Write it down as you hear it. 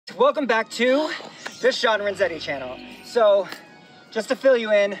welcome back to the Sean Renzetti channel. So, just to fill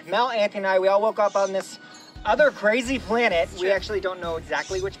you in, Mel, Anthony, and I, we all woke up on this other crazy planet. We actually don't know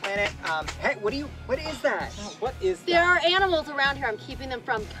exactly which planet. Hey, what is that? What is that? There are animals around here. I'm keeping them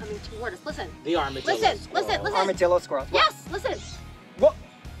from coming toward us. Listen. The armadillo squirrel. Listen. Armadillo squirrels. What? Yes, listen. What?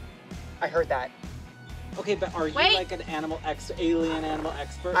 I heard that. Okay, but are you like an alien animal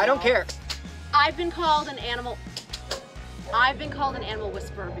expert? I don't care. I've been called an animal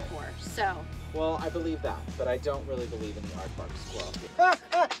whisperer before, so. Well, I believe that, but I don't really believe in the aardvark squirrel.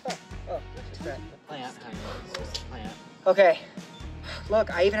 Oh, what's that? Plant, honey. It's just a plant. Okay.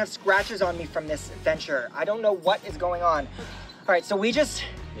 Look, I even have scratches on me from this adventure. I don't know what is going on. All right, so we just...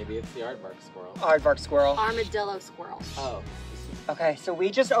 Maybe it's the aardvark squirrel. Aardvark squirrel. Armadillo squirrel. Oh. Okay, so we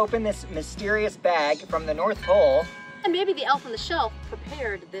just opened this mysterious bag from the North Pole. And maybe the elf on the shelf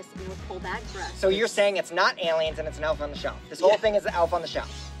prepared this North Pole bag for us. So you're saying it's not aliens and it's an elf on the shelf. This whole thing is the elf on the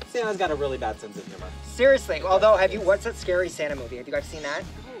shelf. Santa's got a really bad sense of humor. Seriously, although what's that scary Santa movie? Have you guys seen that?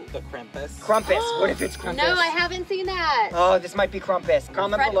 The Krampus. Krampus, what if it's Krampus? No, I haven't seen that. Oh, this might be Krampus.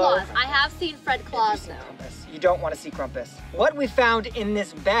 Comment Fred below. Claus. I have seen Fred Claus though. You don't want to see Krampus. What we found in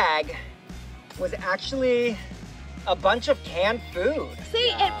this bag was actually a bunch of canned food. See,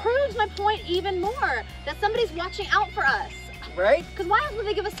 it proves my point even more, that somebody's watching out for us. Right? Because why else would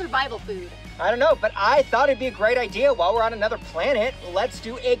they give us survival food? I don't know, but I thought it'd be a great idea while we're on another planet. Let's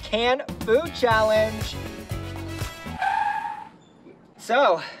do a canned food challenge.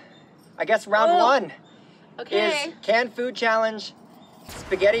 So, I guess round one is canned food challenge,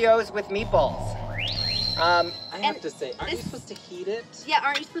 SpaghettiOs with meatballs. I have to say, aren't you supposed to heat it? Yeah,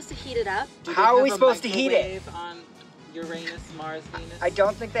 aren't you supposed to heat it up? How are we supposed to heat it? On Uranus, Mars, Venus? I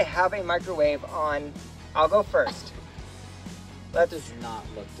don't think they have a microwave on. I'll go first. That does not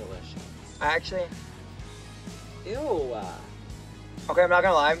look delicious. Actually. Ew. Okay, I'm not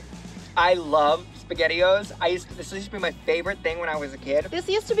gonna lie. I love SpaghettiOs. This used to be my favorite thing when I was a kid. This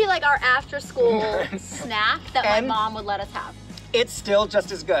used to be like our after-school snack that my mom would let us have. It's still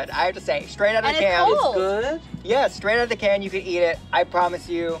just as good, I have to say. Straight out of the can. It's cold. It's good? Yeah, straight out of the can, you can eat it. I promise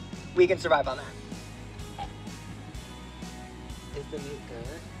you, we can survive on that. Is the meat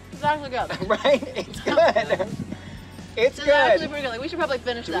good? It's actually good. Right? It's good. It's good. Actually pretty good. Like, we should probably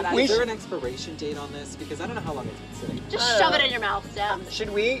finish that. Is there an expiration date on this? Because I don't know how long it's been sitting. Just shove it in your mouth, Sam. Should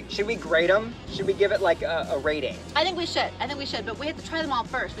we grade them? Should we give it like a rating? I think we should. But we have to try them all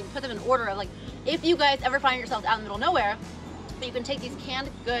first. We can put them in order of like, if you guys ever find yourselves out in the middle of nowhere, you can take these canned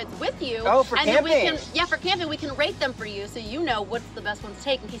goods with you. Oh, for camping. Then for camping, we can rate them for you so you know what's the best ones to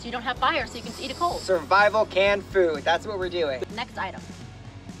take in case you don't have fire so you can eat it cold. Survival canned food. That's what we're doing. Next item.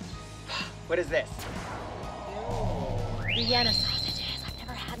 What is this? Vienna sausages. I've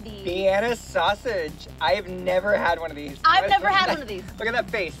never had these. Vienna sausage. I have never had one of these. I've never had one of these. Look at that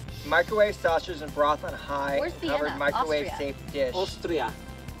face. Microwave sausage and broth on high. Where's Vienna? Covered microwave Austria. safe dish. Austria.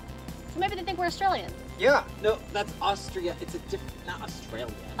 So maybe they think we're Australian. Yeah. No, that's Austria. It's a different, not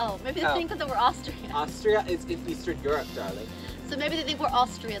Australia. Oh, maybe they think that we're Austrian. Austria is in Eastern Europe, darling. So maybe they think we're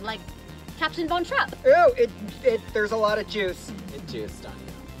Austrian, like Captain Von Trapp. Ew, there's a lot of juice. It juiced on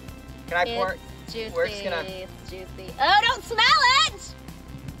you. Can I pour? Juicy. We're just gonna... It's juicy. Oh, don't smell it!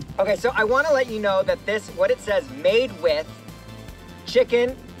 Okay, so I want to let you know that what it says, made with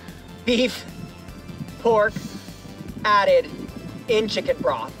chicken, beef, pork, added in chicken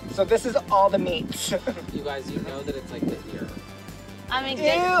broth. So this is all the meats. You guys, you know that it's like the ear. I mean,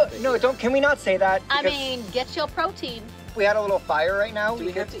 No, can we not say that? I mean, get your protein. We had a little fire right now. Do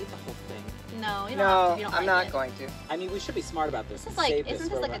we have to eat the whole thing? No, you don't No, have to. You don't I'm like not it. going to. I mean, we should be smart about this. This is like, isn't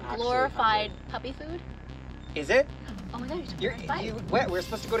this like a glorified puppy food? Is it? Oh my god, you took a bite. We're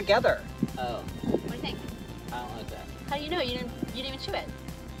supposed to go together. Oh. What do you think? I don't like that. How do you know? You didn't even chew it.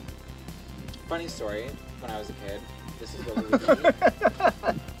 Funny story, when I was a kid, this is what we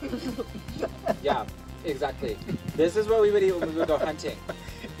would eat. Yeah, exactly. This is what we would eat when we would go hunting.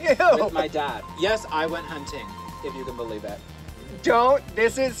 Ew. With my dad. Yes, I went hunting, if you can believe it. Don't.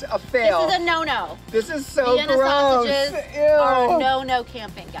 This is a fail. This is a no-no. This is so Vienna gross. sausages Ew. are no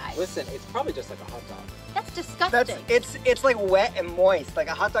camping, guys. Listen, it's probably just like a hot dog. That's disgusting. It's like wet and moist. Like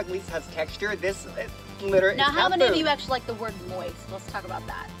a hot dog at least has texture. This literally. Now, it's how not many of food. you actually like the word moist? Let's talk about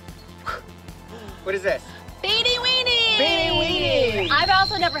that. What is this? Beanie weenie! Beanie weenie! I've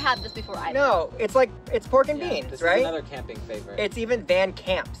also never had this before either. No, it's pork and beans, this right? is another camping favorite. It's even Van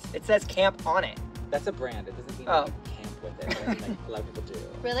Camps. It says camp on it. That's a brand. It doesn't mean Oh. you can camp with it. Like a lot of people do.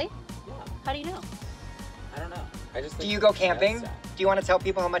 Really? Yeah. How do you know? I don't know. I just. Do think you go it's camping? stuff. Do you want to tell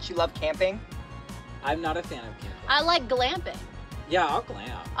people how much you love camping? I'm not a fan of camping. I like glamping. Yeah, I'll glam.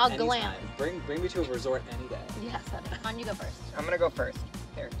 I'll anytime. glam. Bring me to a resort any day. Yes, on you go first. I'm gonna go first.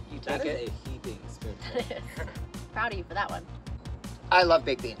 Here, you That Take is a heaping spoonful. it. Proud of you for that one. I love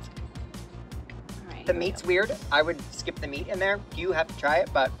baked beans. All right. The meat's weird. I would skip the meat in there. You have to try it,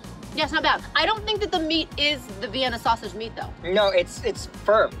 but Yeah, it's not bad. I don't think that the meat is the Vienna sausage meat though. no, it's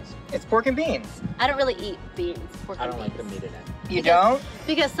firm. It's pork and beans. I don't really eat beans. Pork I and don't like the beans. meat in it. You don't?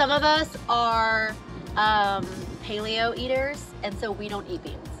 Because some of us are paleo eaters, and so we don't eat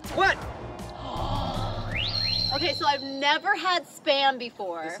beans. What? Okay, so I've never had Spam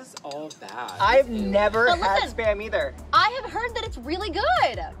before. This is all bad. I've never But had listen. Spam either. I have heard that it's really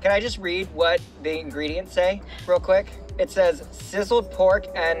good. Can I just read what the ingredients say real quick? It says sizzled pork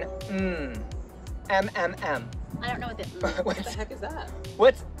and MMM. I don't know what this is. What the heck is that?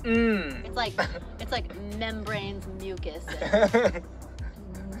 What's It's like membranes, mucus, and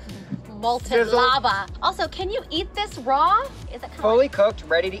molten Sizzled. lava. Also, can you eat this raw? Is it kind Fully cooked,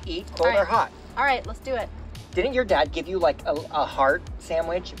 ready to eat, cold All right. or hot. All right, let's do it. Didn't your dad give you like a heart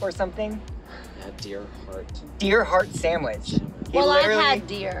sandwich or something? A deer heart. Deer heart sandwich. He Well, I've literally- had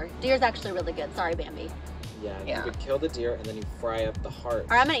deer. Deer's actually really good. Sorry, Bambi. Yeah, Yeah. you could kill the deer and then you fry up the heart.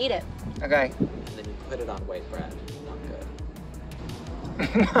 All right, I'm gonna eat it. Okay. And then you put it on white bread. Not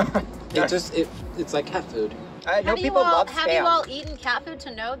good. It's like cat food. I know people love Have you Spam. all eaten cat food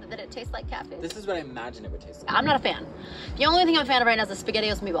to know that it tastes like cat food? This is what I imagine it would taste like. I'm not a fan. The only thing I'm a fan of right now is the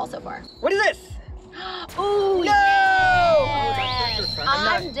SpaghettiOs meatballs so far. What is this? Ooh, No! yes! Oh, that's fun.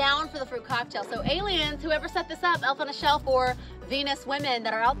 I'm down for the fruit cocktail. So aliens, whoever set this up, Elf on a Shelf or Venus women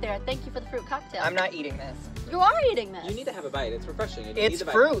that are out there, thank you for the fruit cocktail. I'm not eating this. You are eating this. You need to have a bite. It's refreshing. You It's need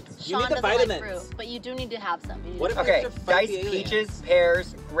the fruit. vitamins. Sean You need the doesn't like vitamins. fruit, but you do need to have some. You need What to- if Okay, we have to fight diced the aliens? peaches,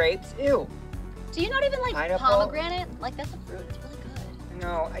 pears, grapes. Ew. Do you not even like Pineapple? pomegranate? Like that's a fruit. It's really good.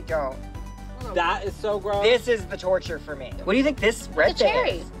 No, I don't. That is so gross. This is the torture for me. What do you think this red It's a thing cherry.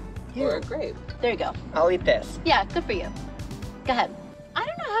 is? Or a Ew. grape. There you go. I'll eat this. Yeah, good for you. Go ahead. I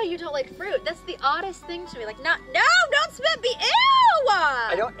don't know how you don't like fruit. That's the oddest thing to me. Like, no, don't spit me. Ew!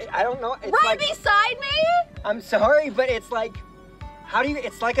 I don't know. It's Right like, beside me? I'm sorry, but it's like, how do you,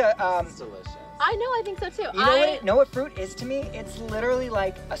 it's like a, It's delicious. I know, I think so too. you know what fruit is to me? It's literally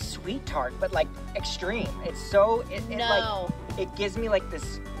like a sweet tart, but like extreme. It's so, it No. like, it gives me like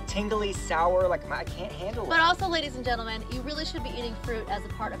this tingly sour, like I can't handle But it. also, ladies and gentlemen, you really should be eating fruit as a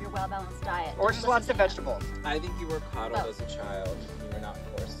part of your well-balanced diet. Or Don't just listen lots to of him. vegetables. I think you were coddled Oh. as a child. You were not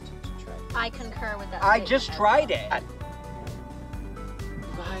forced to try. I concur with that. I statement just as tried well. it.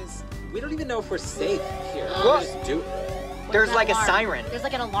 You guys, we don't even know if we're safe here. Well, We just do. What There's is that like a alarm? siren. There's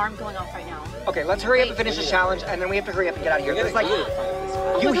like an alarm going off right now. Okay, let's hurry up and Wait. finish the challenge, and then we have to hurry up and get out of here. We There's gotta like, go to find this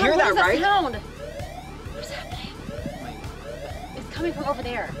Oh You my God, hear what that, is that right? sound? What is happening? It's coming from over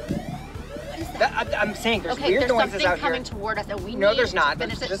there. What is that? I'm saying there's Okay, weird there's noises something out coming here. toward us, and we No, need there's to not.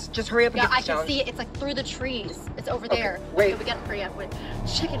 finish it. Just hurry up and Yeah, get I the can challenge. see it. It's like through the trees. It's over Okay, there. wait. Okay, we gotta hurry up. Wait.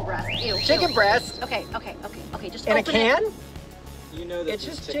 Chicken breast. Ew. Chicken ew. breast Okay. Just in a open can? It. You know that It's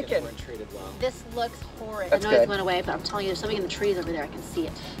these just chickens chicken. weren't treated well. This looks horrid. That's the noise good. went away, but I'm telling you, there's something in the trees over there. I can see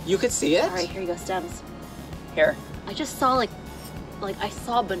it. You could see it? All right, here you go, stems. Here. I just saw like I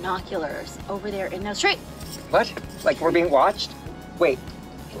saw binoculars over there in those trees. What? Like we're being watched? Wait.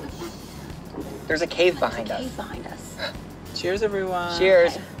 There's a cave behind There's a us. cave behind us. Cheers, everyone.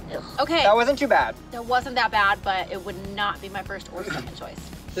 Cheers. Okay. That wasn't too bad. That wasn't that bad, but it would not be my first or second choice.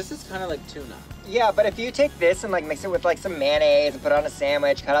 This is kind of like tuna. Yeah, but if you take this and like mix it with like some mayonnaise and put it on a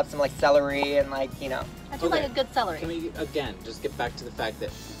sandwich, cut up some like celery and like, you know. I do like a good celery. Can we, again, just get back to the fact that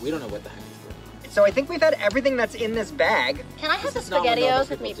we don't know what the heck is going on. So I think we've had everything that's in this bag. Can I have This the is not what normal SpaghettiOs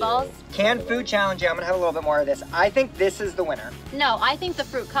with people meatballs? do. Canned food challenge. Yeah, I'm gonna have a little bit more of this. I think this is the winner. No, I think the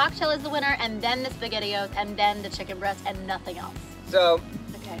fruit cocktail is the winner, and then the SpaghettiOs, and then the chicken breast, and nothing else. So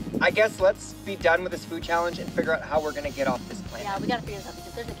Okay. I guess let's be done with this food challenge and figure out how we're gonna get off this planet. Yeah, we gotta figure this out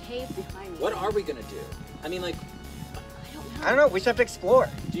because there's a cave behind me. What are we going to do? I mean, like, I don't know. I don't know. We just have to explore.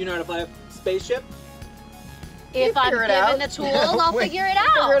 do you know how to fly a spaceship? If I'm Figure it given out. the tools, I'll Wait, figure it out.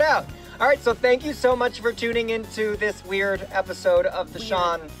 Figure it out. All right. So thank you so much for tuning into this weird episode of the Weird.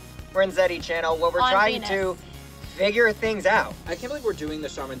 Sean Renzetti channel, where we're On trying Venus. to figure things out. I can't believe we're doing the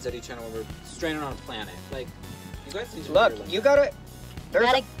Shaman Renzetti channel when we're stranded on a planet. Like, you guys need to Look, learn your you lesson. gotta. There's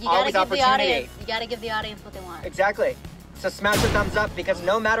you gotta always give the opportunity. audience. You gotta give the audience what they want. Exactly. So smash the thumbs up because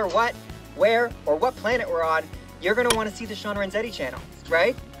no matter what, where, or what planet we're on, you're gonna want to see the Sean Renzetti channel,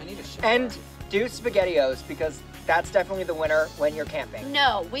 right? I need a shower. And do SpaghettiOs because that's definitely the winner when you're camping.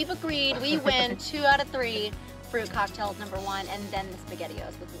 No, we've agreed. We win 2 out of 3 fruit cocktails, #1, and then the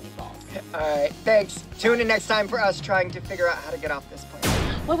SpaghettiOs with the meatballs. All right, thanks. Tune in next time for us trying to figure out how to get off this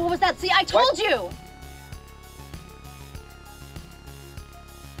planet. What was that? See, I told What? you.